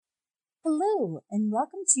Hello, and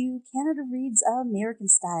welcome to Canada Reads American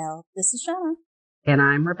Style. This is Shauna. And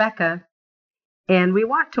I'm Rebecca. And we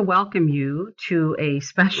want to welcome you to a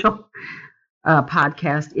special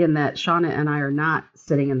podcast in that Shauna and I are not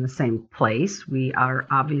sitting in the same place. We are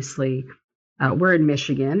obviously, we're in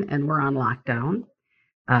Michigan and we're on lockdown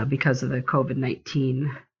because of the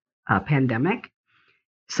COVID-19 pandemic.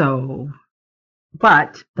 So,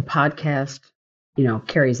 but the podcast,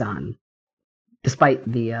 carries on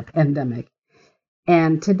despite the pandemic.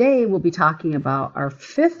 And today we'll be talking about our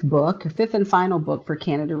fifth and final book for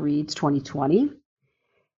Canada Reads 2020,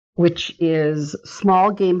 which is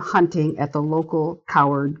Small Game Hunting at the Local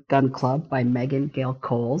Coward Gun Club by Megan Gale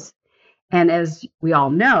Coles. And as we all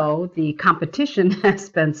know, the competition has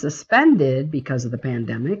been suspended because of the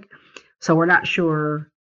pandemic. So we're not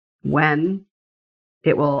sure when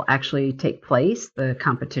it will actually take place, the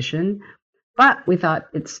competition. But we thought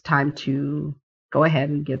it's time to go ahead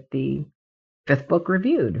and get the fifth book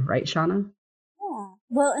reviewed, right, Shauna? Yeah.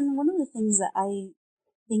 Well, and one of the things that I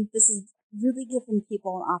think this is really giving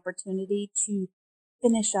people an opportunity to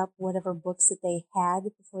finish up whatever books that they had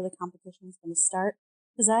before the competition was going to start.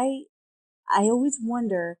 Because I always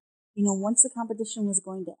wonder, once the competition was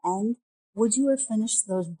going to end, would you have finished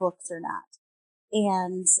those books or not?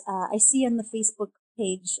 And I see on the Facebook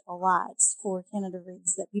page a lot for Canada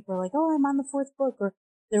Reads that people are like, "Oh, I'm on the fourth book," or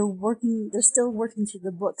they're still working through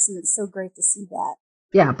the books, and it's so great to see that.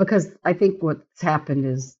 Yeah, because I think what's happened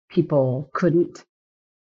is people couldn't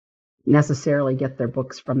necessarily get their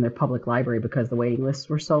books from their public library because the waiting lists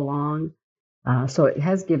were so long. So it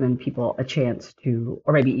has given people a chance to,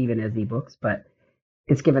 or maybe even as ebooks, but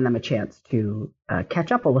it's given them a chance to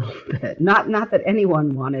catch up a little bit. Not that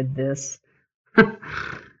anyone wanted this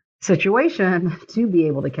situation to be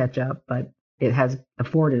able to catch up, but it has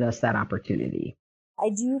afforded us that opportunity. I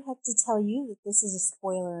do have to tell you that this is a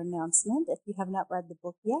spoiler announcement. If you have not read the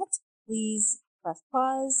book yet, please press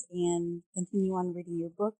pause and continue on reading your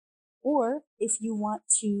book. Or if you want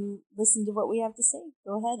to listen to what we have to say,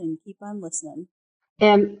 go ahead and keep on listening.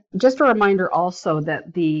 And just a reminder also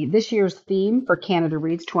that the this year's theme for Canada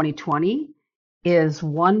Reads 2020 is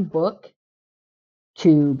one book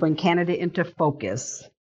to bring Canada into focus.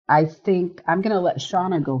 I think I'm going to let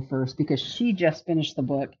Shauna go first because she just finished the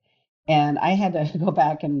book and I had to go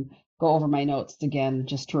back and go over my notes again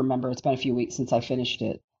just to remember. It's been a few weeks since I finished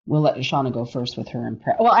it. We'll let Shauna go first with her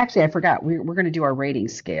Well, actually, I forgot. We're going to do our rating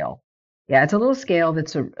scale. Yeah, it's a little scale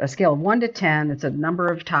that's a scale of 1 to 10. It's a number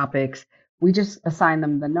of topics. We just assign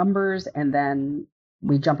them the numbers and then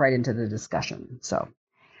we jump right into the discussion. So,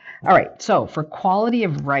 all right. So, for quality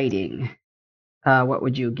of writing, what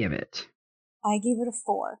would you give it? I gave it a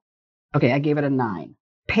 4, Okay, I gave it a 9.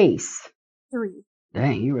 Pace. 3,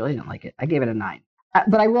 Dang, you really didn't like it. I gave it a 9.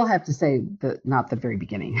 But I will have to say that not the very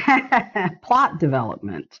beginning. Plot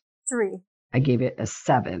development. 3, I gave it a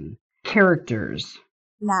 7. Characters.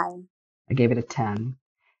 9, I gave it a 10.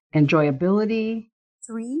 Enjoyability.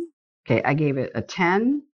 3, Okay, I gave it a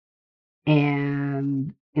 10.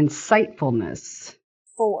 And insightfulness.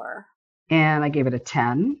 4. And I gave it a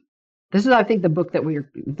 10. This is, I think, the book that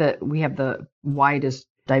we have the widest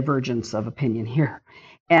divergence of opinion here.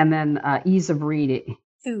 And then ease of reading,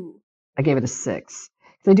 2. I gave it a 6.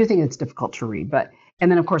 So I do think it's difficult to read, and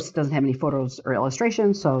then of course it doesn't have any photos or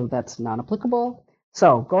illustrations, so that's not applicable.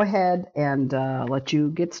 So go ahead and let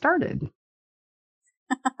you get started.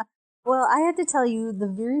 Well, I had to tell you the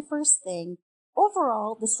very first thing.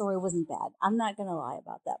 Overall, the story wasn't bad. I'm not going to lie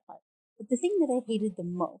about that part. But the thing that I hated the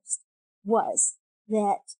most was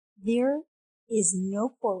that there is no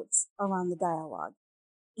quotes around the dialogue.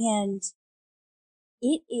 And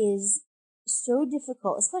it is so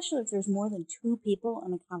difficult, especially if there's more than two people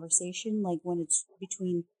in a conversation, like when it's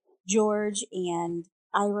between George and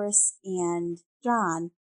Iris and John,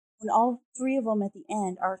 when all three of them at the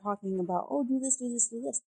end are talking about, oh, do this, do this, do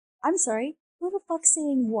this. I'm sorry, who the fuck's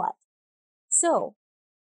saying what? So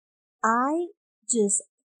I just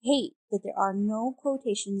hate that there are no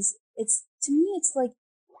quotations. It's to me, it's like,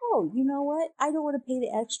 oh, you know what? I don't want to pay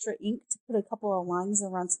the extra ink to put a couple of lines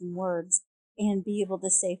around some words and be able to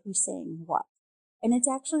say who's saying what. And it's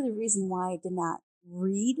actually the reason why I did not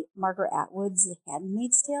read Margaret Atwood's The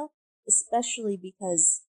Handmaid's Tale, especially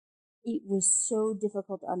because it was so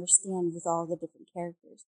difficult to understand with all the different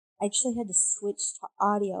characters. I actually had to switch to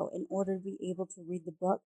audio in order to be able to read the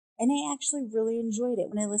book, and I actually really enjoyed it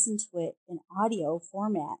when I listened to it in audio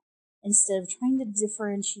format instead of trying to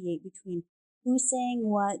differentiate between who's saying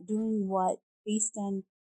what, doing what, based on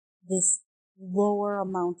this lower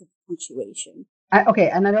amount of punctuation.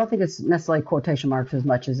 Okay, and I don't think it's necessarily quotation marks as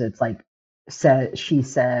much as it's like said, she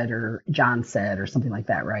said, or John said, or something like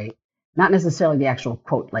that, right? not necessarily the actual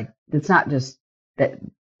quote. Like it's not just that.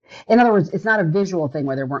 In other words, it's not a visual thing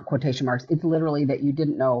where there weren't quotation marks. It's literally that you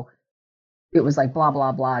didn't know. It was like blah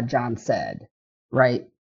blah blah. John said, right?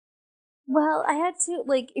 Well, I had to,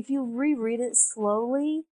 like, if you reread it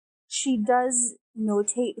slowly, she does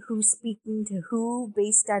notate who's speaking to who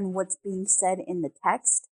based on what's being said in the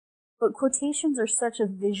text. But quotations are such a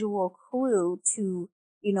visual clue to,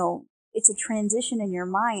 it's a transition in your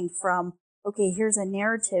mind from, okay, here's a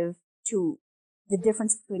narrative to the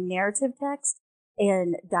difference between narrative text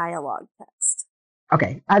and dialogue text.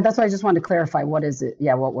 Okay, that's why I just wanted to clarify. What is it?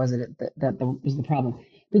 Yeah, what was it was the problem?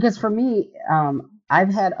 Because for me,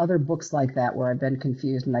 I've had other books like that where I've been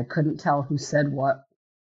confused and I couldn't tell who said what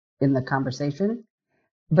in the conversation.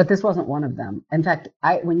 But this wasn't one of them. In fact,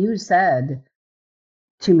 when you said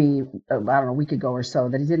to me, I don't know, a week ago or so,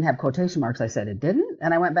 that he didn't have quotation marks, I said it didn't,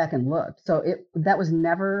 and I went back and looked. So that was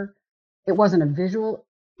never, it wasn't a visual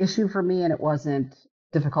issue for me, and it wasn't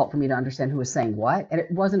difficult for me to understand who was saying what, and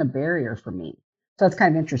it wasn't a barrier for me. So it's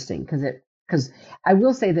kind of interesting because I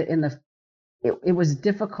will say that it was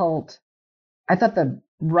difficult. I thought the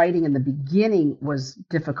writing in the beginning was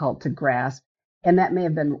difficult to grasp, and that may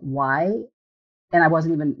have been why, and I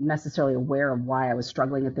wasn't even necessarily aware of why I was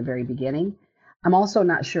struggling at the very beginning. I'm also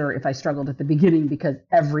not sure if I struggled at the beginning because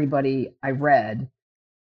everyone's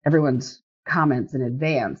comments in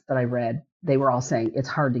advance that I read, they were all saying it's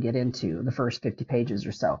hard to get into the first 50 pages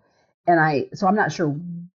or so. So I'm not sure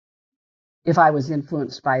if I was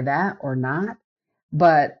influenced by that or not,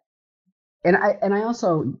 but I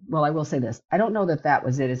also, well, I will say this. I don't know that that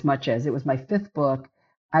was it as much as it was my fifth book.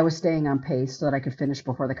 I was staying on pace so that I could finish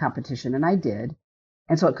before the competition, and I did.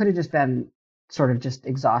 And so it could have just been sort of just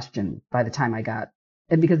exhaustion by the time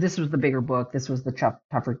and because this was the bigger book, this was the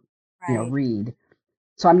tougher, Right. read.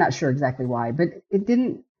 So I'm not sure exactly why, but it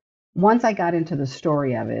didn't, once I got into the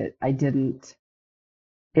story of it, I didn't,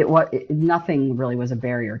 nothing really was a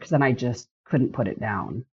barrier because then I just couldn't put it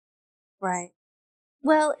down. Right.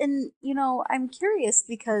 Well, and I'm curious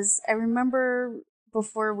because I remember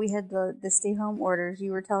before we had the stay home orders,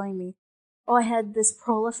 you were telling me, "Oh, I had this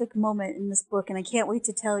prolific moment in this book and I can't wait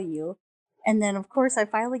to tell you." And then of course I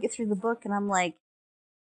finally get through the book and I'm like,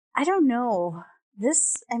 I don't know.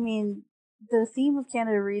 I mean, the theme of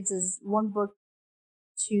Canada Reads is one book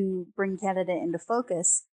to bring Canada into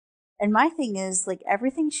focus. And my thing is like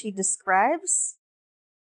everything she describes,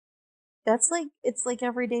 it's like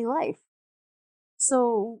everyday life.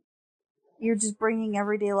 So you're just bringing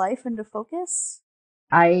everyday life into focus?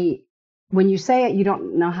 I, when you say it, you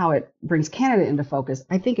don't know how it brings Canada into focus.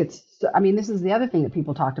 I think I mean, this is the other thing that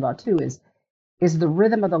people talked about too is the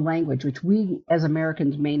rhythm of the language, which we as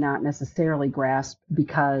Americans may not necessarily grasp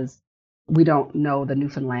because we don't know the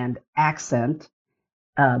Newfoundland accent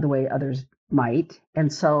the way others might.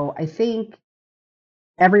 And so I think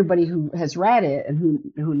everybody who has read it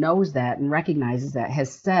and who knows that and recognizes that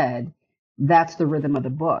has said that's the rhythm of the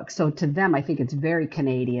book. So to them, I think it's very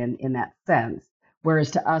Canadian in that sense.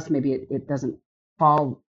 Whereas to us, maybe it doesn't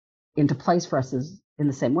fall into place for us as in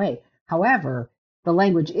the same way. However, the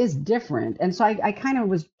language is different. And so I kind of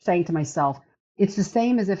was saying to myself, it's the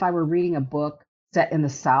same as if I were reading a book set in the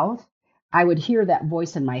South. I would hear that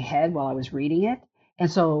voice in my head while I was reading it.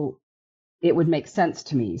 And so it would make sense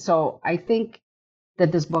to me. So I think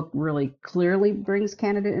that this book really clearly brings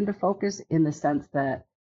Canada into focus in the sense that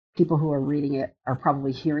people who are reading it are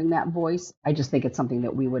probably hearing that voice. I just think it's something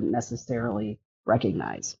that we wouldn't necessarily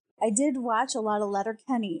recognize. I did watch a lot of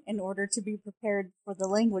Letterkenny in order to be prepared for the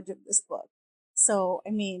language of this book. So, I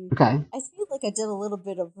mean, Okay. I feel like I did a little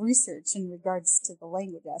bit of research in regards to the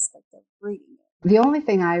language aspect of reading it. The only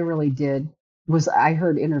thing I really did was I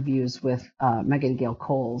heard interviews with Megan Gale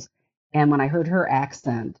Coles. And when I heard her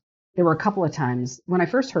accent, there were a couple of times when I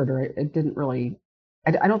first heard her, it didn't really,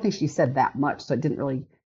 I don't think she said that much. So it didn't really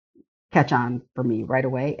catch on for me right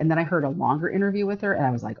away. And then I heard a longer interview with her and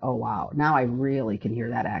I was like, oh, wow, now I really can hear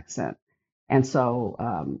that accent. And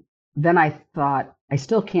so then I thought, I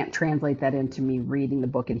still can't translate that into me reading the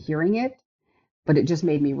book and hearing it, but it just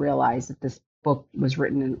made me realize that this book was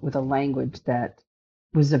written with a language that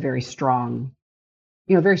was a very strong,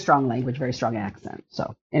 very strong language, very strong accent.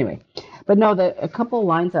 So anyway, but no, a couple of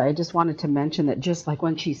lines that I just wanted to mention that just like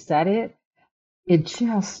when she said it, it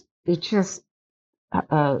just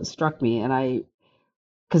struck me, and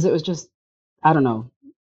because it was just, I don't know,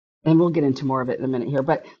 and we'll get into more of it in a minute here,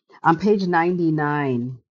 but on page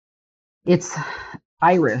 99, it's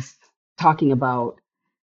Iris talking about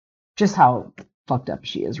just how fucked up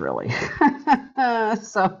she is, really.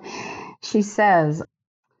 So she says,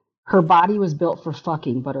 her body was built for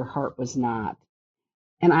fucking, but her heart was not.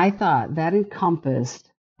 And I thought that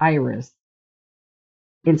encompassed Iris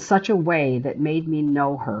in such a way that made me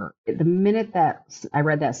know her. The minute that I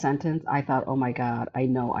read that sentence, I thought, oh my God, I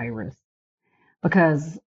know Iris.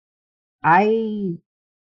 Because I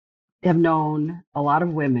have known a lot of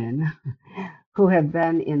women who have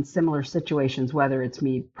been in similar situations, whether it's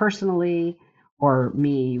me personally or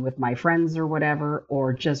me with my friends or whatever,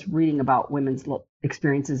 or just reading about women's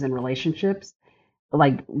experiences in relationships,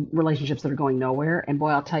 like relationships that are going nowhere. And boy,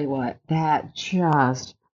 I'll tell you what,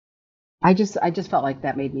 I just felt like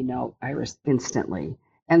that made me know Iris instantly.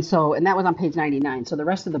 And that was on page 99. So the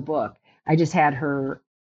rest of the book, I just had her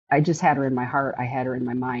in my heart. I had her in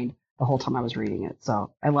my mind the whole time I was reading it.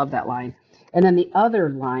 So I love that line. And then the other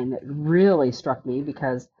line that really struck me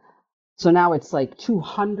because so now it's like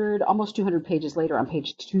 200, almost 200 pages later on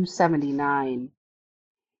page 279,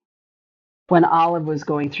 when Olive was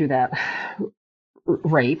going through that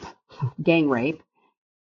rape, gang rape,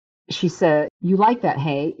 she said, "You like that,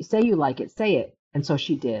 hey? Say you like it, say it." And so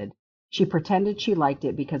she did. She pretended she liked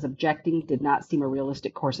it because objecting did not seem a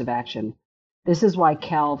realistic course of action. This is why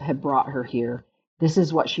Calv had brought her here. This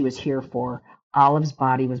is what she was here for. Olive's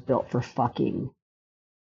body was built for fucking.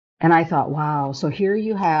 And I thought, wow. So here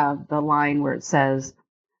you have the line where it says,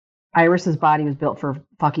 Iris's body was built for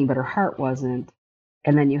fucking, but her heart wasn't.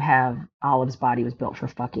 And then you have Olive's body was built for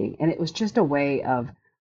fucking. And it was just a way of,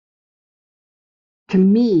 to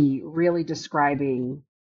me, really describing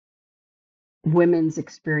women's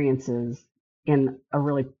experiences in a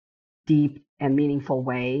really deep and meaningful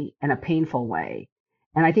way and a painful way.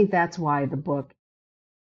 And I think that's why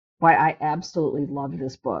I absolutely love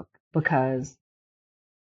this book, because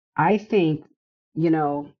I think,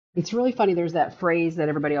 it's really funny. There's that phrase that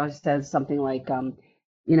everybody always says, something like,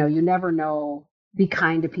 you never know, be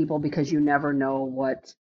kind to people because you never know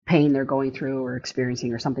what pain they're going through or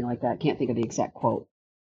experiencing or something like that. Can't think of the exact quote.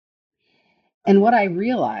 And what I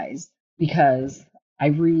realized, because I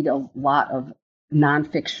read a lot of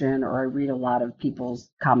nonfiction or I read a lot of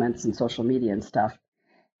people's comments and social media and stuff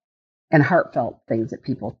and heartfelt things that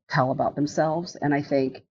people tell about themselves. And I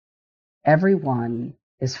think everyone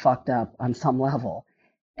is fucked up on some level.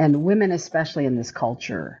 And women, especially in this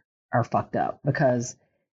culture, are fucked up because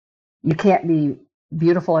you can't be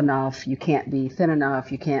beautiful enough. You can't be thin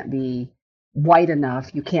enough. You can't be white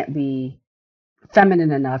enough. You can't be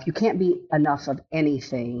feminine enough. You can't be enough of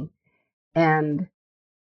anything. And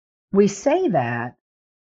we say that,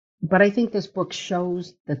 but I think this book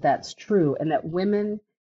shows that that's true and that women,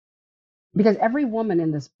 because every woman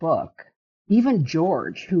in this book, even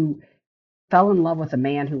George, who fell in love with a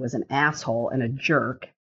man who was an asshole and a jerk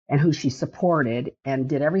and who she supported and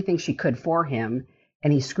did everything she could for him,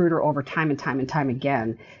 and he screwed her over time and time and time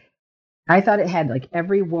again. I thought it had like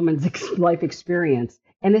every woman's life experience.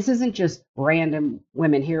 And this isn't just random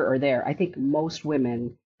women here or there. I think most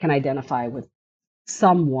women can identify with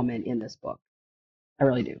some woman in this book. I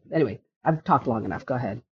really do. Anyway, I've talked long enough. Go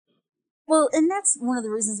ahead. Well, and that's one of the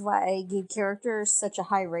reasons why I gave characters such a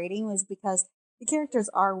high rating, was because the characters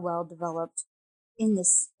are well developed in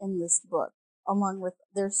this book, along with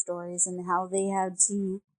their stories and how they have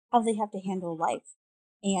to handle life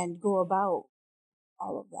and go about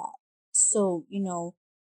all of that. So,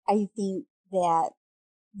 I think that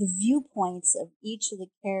the viewpoints of each of the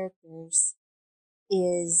characters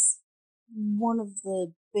is one of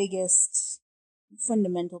the biggest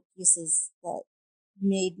fundamental pieces that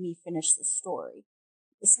made me finish the story,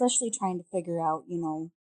 especially trying to figure out,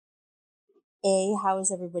 A, how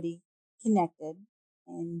is everybody connected?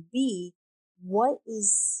 And B, what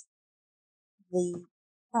is the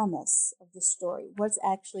premise of the story? What's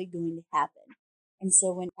actually going to happen? And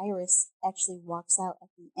so when Iris actually walks out at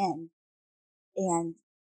the end and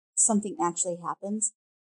something actually happens,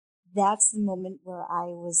 that's the moment where I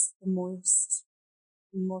was the most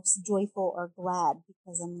joyful or glad,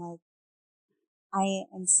 because I'm like, I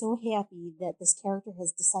am so happy that this character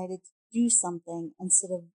has decided to do something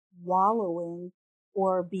instead of wallowing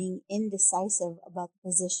or being indecisive about the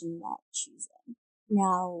position that she's in.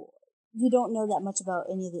 Now, we don't know that much about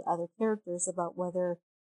any of the other characters, about whether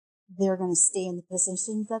they're going to stay in the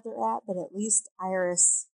positions that they're at, but at least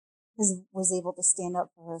Iris was able to stand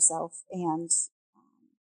up for herself and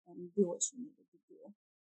do what she needed to do.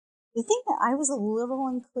 The thing that I was a little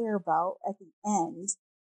unclear about at the end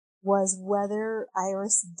was whether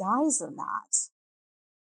Iris dies or not.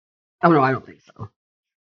 Oh, no, I don't think so.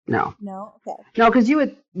 No. No? Okay. No, because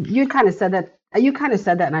you kind of said that. You kind of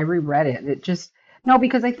said that, and I reread it. And it just, no,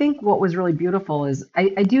 because I think what was really beautiful is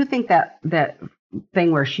I do think that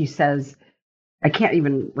thing where she says, I can't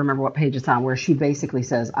even remember what page it's on, where she basically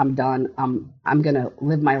says, I'm done. I'm gonna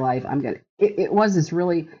live my life. It was this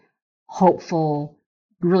really hopeful,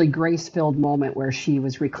 really grace-filled moment where she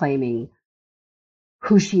was reclaiming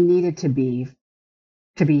who she needed to be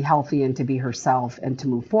healthy and to be herself and to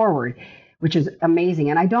move forward, which is amazing.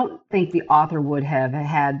 And I don't think the author would have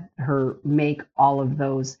had her make all of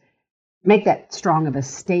those, make that strong of a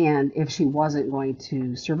stand if she wasn't going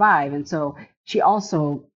to survive. And so she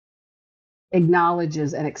also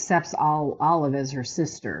acknowledges and accepts Olive as her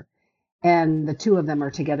sister. And the two of them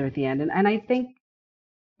are together at the end. And I think,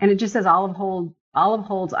 and it just says Olive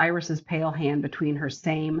holds Iris's pale hand between her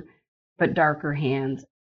same but darker hands,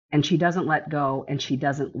 and she doesn't let go and she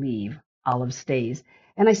doesn't leave. Olive stays.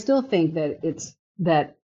 And I still think that it's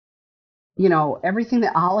that, you know, everything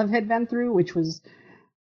that Olive had been through, which was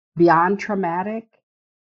beyond traumatic,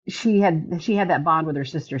 she had that bond with her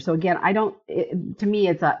sister. So again, I don't to me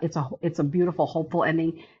it's a beautiful hopeful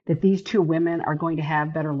ending that these two women are going to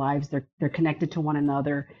have better lives. They're connected to one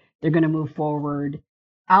another. They're going to move forward.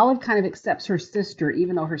 Olive kind of accepts her sister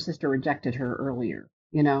even though her sister rejected her earlier,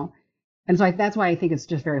 you know. And so that's why I think it's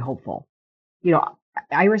just very hopeful. You know,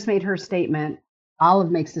 Iris made her statement.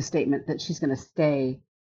 Olive makes the statement that she's going to stay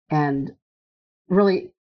and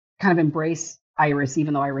really kind of embrace Iris,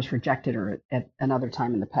 even though Iris rejected her at another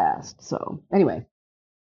time in the past. So anyway,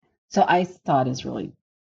 so I thought is really,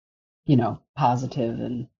 you know, positive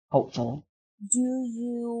and hopeful. Do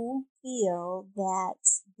you feel that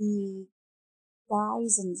the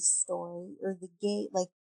guys in the story or the gay, like,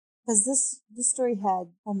 because this story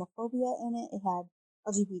had homophobia in it, it had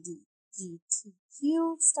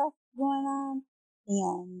LGBTQ stuff going on,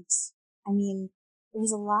 and I mean, there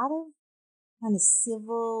was a lot of kind of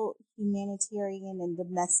civil, humanitarian, and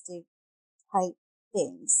domestic type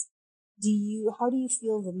things. How do you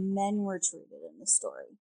feel the men were treated in the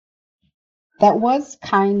story? That was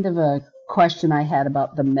kind of a question I had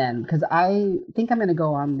about the men because I think I'm going to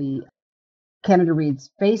go on the Canada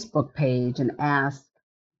Reads Facebook page and ask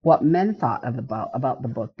what men thought about the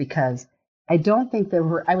book because I don't think there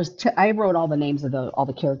were. I wrote all the names of all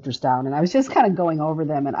the characters down and I was just kind of going over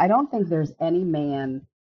them and I don't think there's any man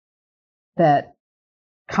that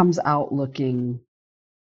comes out looking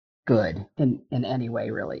good in any way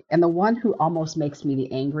really. And the one who almost makes me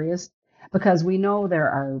the angriest because we know there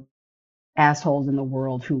are assholes in the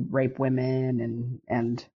world who rape women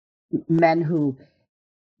and men who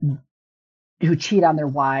cheat on their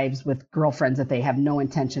wives with girlfriends that they have no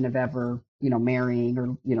intention of ever, you know, marrying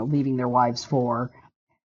or, you know, leaving their wives for.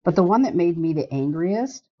 But the one that made me the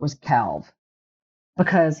angriest was Calv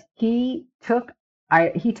because he took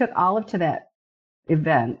Olive to that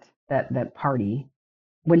event, that party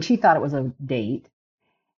when she thought it was a date,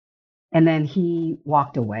 and then he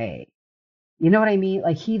walked away. You know what I mean?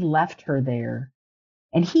 Like he left her there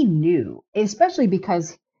and he knew, especially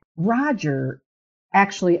because Roger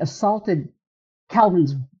actually assaulted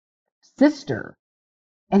Calvin's sister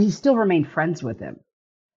and he still remained friends with him.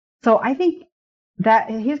 So I think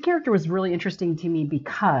that his character was really interesting to me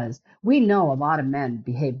because we know a lot of men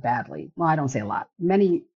behave badly. Well, I don't say a lot.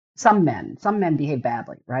 Some men behave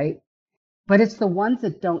badly, right? But it's the ones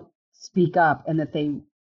that don't speak up and that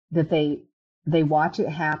they watch it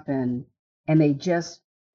happen and they just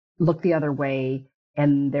look the other way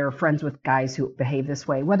and they're friends with guys who behave this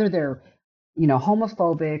way, whether they're, you know,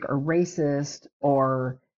 homophobic or racist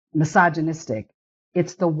or misogynistic.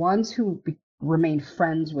 It's the ones who remain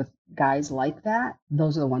friends with guys like that.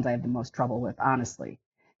 Those are the ones I have the most trouble with, honestly.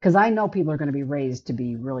 Because I know people are going to be raised to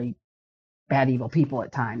be really bad, evil people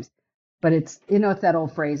at times. But it's, you know, it's that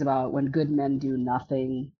old phrase about when good men do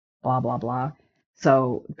nothing, blah, blah, blah.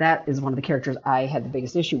 So that is one of the characters I had the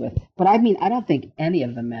biggest issue with. But I mean, I don't think any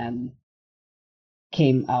of the men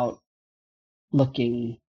came out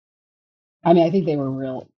looking, I mean, I think they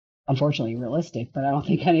were unfortunately realistic, but I don't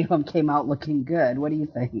think any of them came out looking good. What do you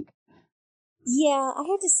think? Yeah, I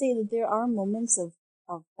have to say that there are moments of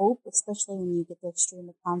hope, especially when you get the extreme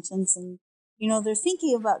of conscience and, they're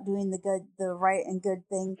thinking about doing the right and good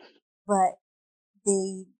thing, but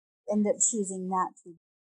they end up choosing not to.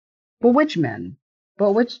 But which men?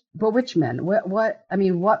 But which men? I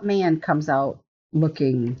mean, what man comes out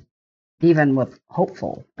looking even with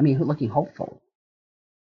hopeful? I mean, looking hopeful.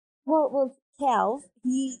 Well, Cal,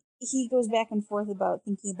 he goes back and forth about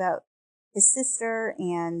thinking about his sister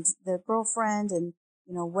and the girlfriend and,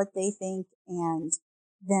 what they think and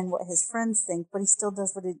then what his friends think, but he still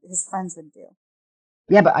does what his friends would do.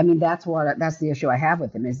 Yeah, but I mean, that's the issue I have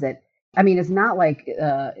with him is that I mean, it's not like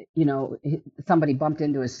somebody bumped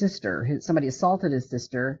into his sister. Somebody assaulted his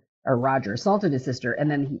sister, or Roger assaulted his sister,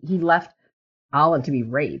 and then he left Olive to be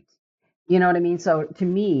raped. You know what I mean? So to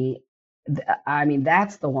me, I mean,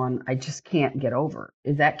 that's the one I just can't get over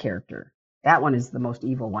is that character. That one is the most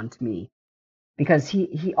evil one to me. because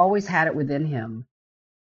he always had it within him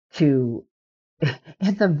to,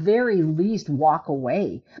 at the very least, walk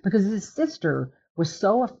away, because his sister was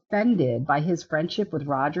so offended by his friendship with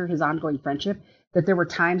Roger, his ongoing friendship, that there were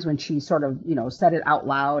times when she sort of, said it out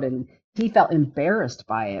loud, and he felt embarrassed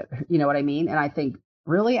by it. You know what I mean? And I think,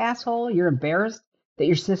 really, asshole, you're embarrassed that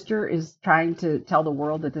your sister is trying to tell the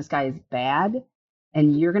world that this guy is bad,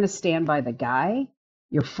 and you're going to stand by the guy,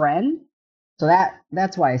 your friend? So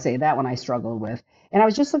that's why I say that one I struggled with. And I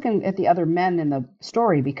was just looking at the other men in the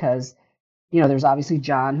story because there's obviously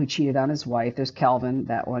John, who cheated on his wife. There's Kelvin,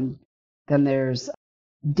 that one. Then there's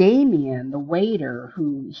Damien, the waiter,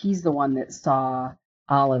 who he's the one that saw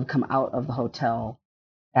Olive come out of the hotel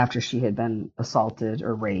after she had been assaulted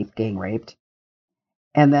or raped, gang raped.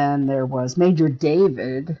 And then there was Major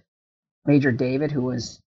David, who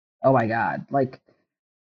was, oh my God, like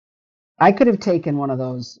I could have taken one of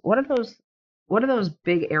those. What are those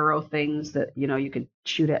big arrow things that, you could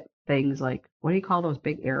shoot at things like, what do you call those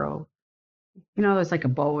big arrow? There's like a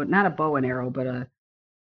bow, not a bow and arrow, but oh,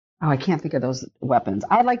 I can't think of those weapons.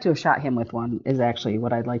 I'd like to have shot him with one, is actually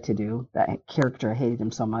what I'd like to do. That character, I hated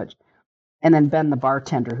him so much. And then Ben, the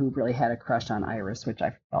bartender, who really had a crush on Iris, which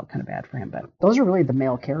I felt kind of bad for him. But those are really the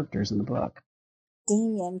male characters in the book.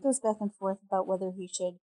 Damien goes back and forth about whether he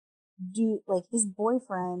should do, like, his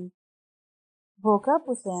boyfriend broke up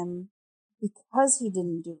with him because he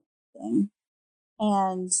didn't do anything.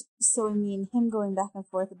 And so, I mean, him going back and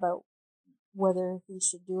forth about whether he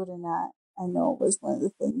should do it or not, I know it was one of the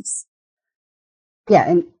things.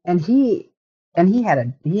 Yeah, and he had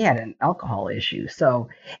an alcohol issue. So,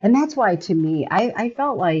 and that's why, to me, I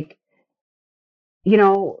felt like,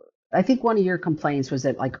 I think one of your complaints was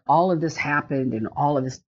that, like, all of this happened and all of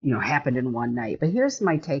this, happened in one night. But here's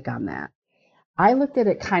my take on that. I looked at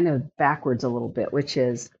it kind of backwards a little bit, which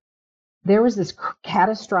is there was this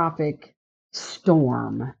catastrophic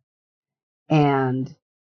storm, and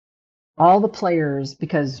all the players,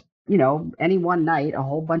 because, any one night, a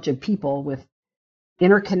whole bunch of people with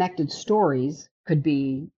interconnected stories could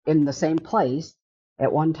be in the same place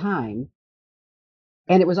at one time.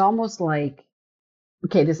 And it was almost like,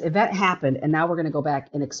 okay, this event happened, and now we're going to go back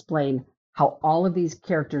and explain how all of these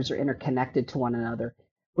characters are interconnected to one another,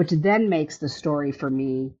 which then makes the story for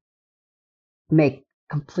me make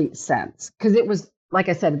complete sense. Because it was, like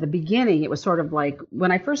I said, at the beginning, it was sort of like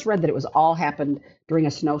when I first read that it was all happened during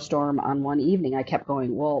a snowstorm on one evening, I kept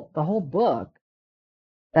going, well, the whole book,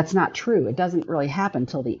 that's not true. It doesn't really happen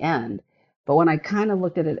till the end. But when I kind of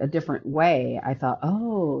looked at it a different way, I thought,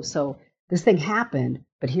 oh, so this thing happened,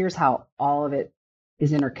 but here's how all of it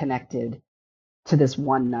is interconnected to this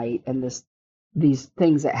one night and these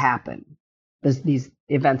things that happen, these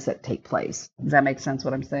events that take place. Does that make sense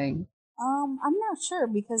what I'm saying? I'm not sure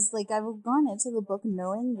because, like, I've gone into the book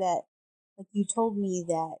knowing that, like, you told me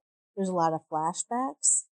that there's a lot of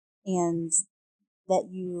flashbacks and that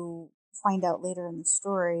you find out later in the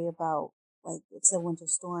story about, like, it's a winter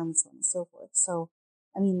storm, so on and so forth. So,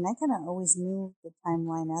 I mean, I kind of always knew the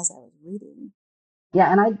timeline as I was reading.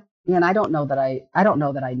 Yeah, and I don't know that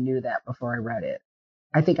I knew that before I read it.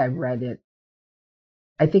 I think I read it.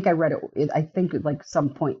 I think at, like, some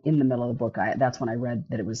point in the middle of the book, that's when I read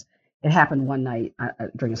that it happened one night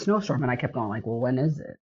during a snowstorm, and I kept going like, well, when is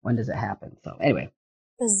it? When does it happen? So anyway,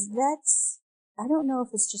 Because I don't know if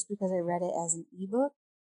it's just because I read it as an ebook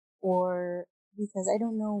or because I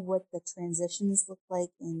don't know what the transitions look like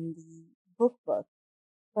in the book. But,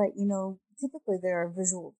 typically there are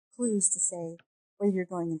visual clues to say whether you're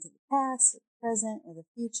going into the past or the present or the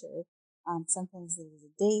future. Sometimes there's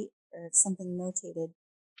a date or something notated.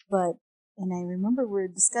 But, and I remember we were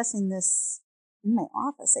discussing this in my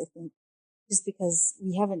office, I think, just because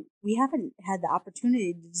we haven't had the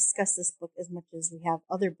opportunity to discuss this book as much as we have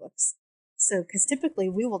other books. So, because typically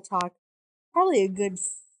we will talk probably a good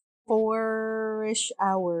 4-ish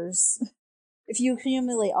hours if you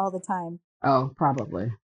accumulate all the time. oh,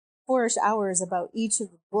 probably. 4-ish hours about each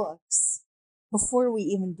of the books before we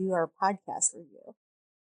even do our podcast review.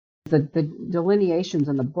 The delineations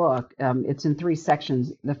in the book, it's in 3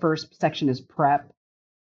 sections. The first section is prep.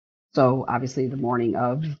 So obviously the morning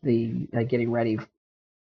of the getting ready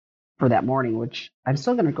for that morning, which I'm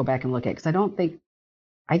still going to go back and look at because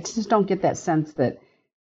I just don't get that sense that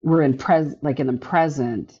we're in the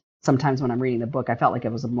present. Sometimes when I'm reading the book, I felt like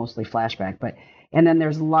it was a mostly flashback. And then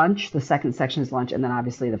there's lunch. The second section is lunch, and then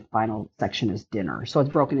obviously the final section is dinner. So it's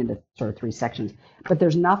broken into sort of 3 sections. But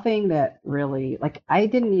there's nothing that really, like, I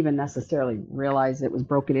didn't even necessarily realize it was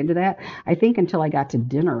broken into that. I think until I got to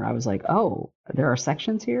dinner, I was like, oh, there are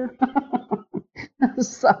sections here.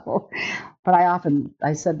 So, but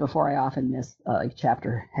I said before, I often miss like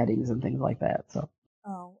chapter headings and things like that. So,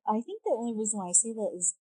 Oh, I think the only reason why I say that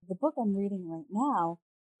is the book I'm reading right now,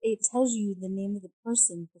 it tells you the name of the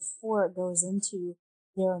person before it goes into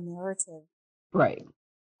their narrative. right.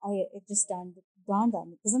 It just dawned on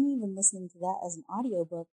me because I'm even listening to that as an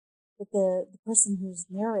audiobook. But the person who's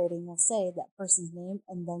narrating will say that person's name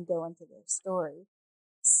and then go into their story.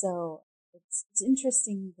 So it's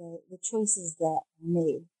interesting the choices that are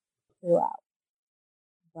made throughout.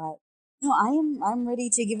 But no, I'm ready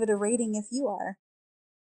to give it a rating if you are.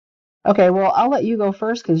 Okay, well, I'll let you go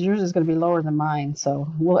first because yours is going to be lower than mine.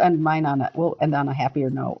 So we'll end on a happier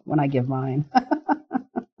note when I give mine.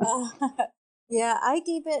 Uh, yeah, I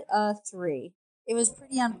gave it a 3. It was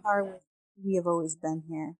pretty on par with We Have Always Been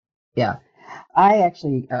Here. Yeah, I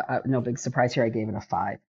actually, no big surprise here. I gave it a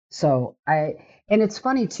 5. So and it's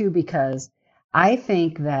funny too because I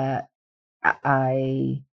think that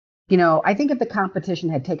I, I think if the competition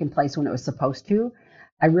had taken place when it was supposed to,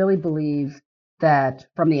 I really believe that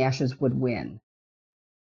From the Ashes would win.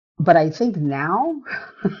 But I think now,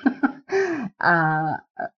 uh,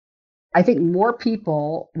 I think more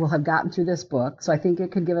people will have gotten through this book. So I think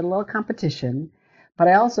it could give it a little competition. But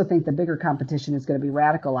I also think the bigger competition is going to be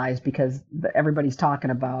Radicalized because everybody's talking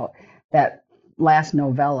about that last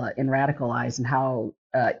novella in Radicalized and how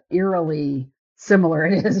eerily similar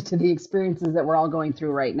it is to the experiences that we're all going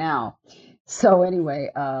through right now. So anyway,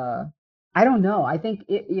 I don't know. I think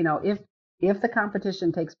if the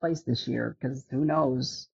competition takes place this year, because who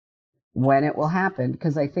knows when it will happen?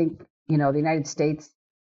 Because I think the United States,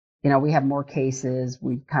 we have more cases.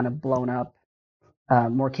 We've kind of blown up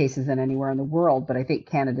more cases than anywhere in the world, but I think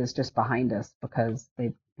Canada's just behind us because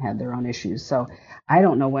they've had their own issues. So I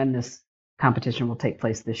don't know when this competition will take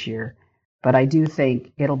place this year, but I do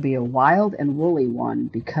think it'll be a wild and woolly one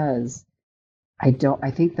because I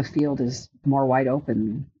think the field is more wide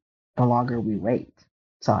open the longer we wait.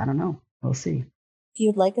 So I don't know. We'll see. If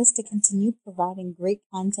you'd like us to continue providing great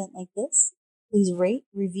content like this, please rate,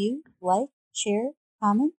 review, like, share,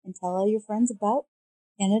 comment, and tell all your friends about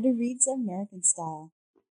Canada Reads American Style.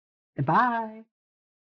 Goodbye.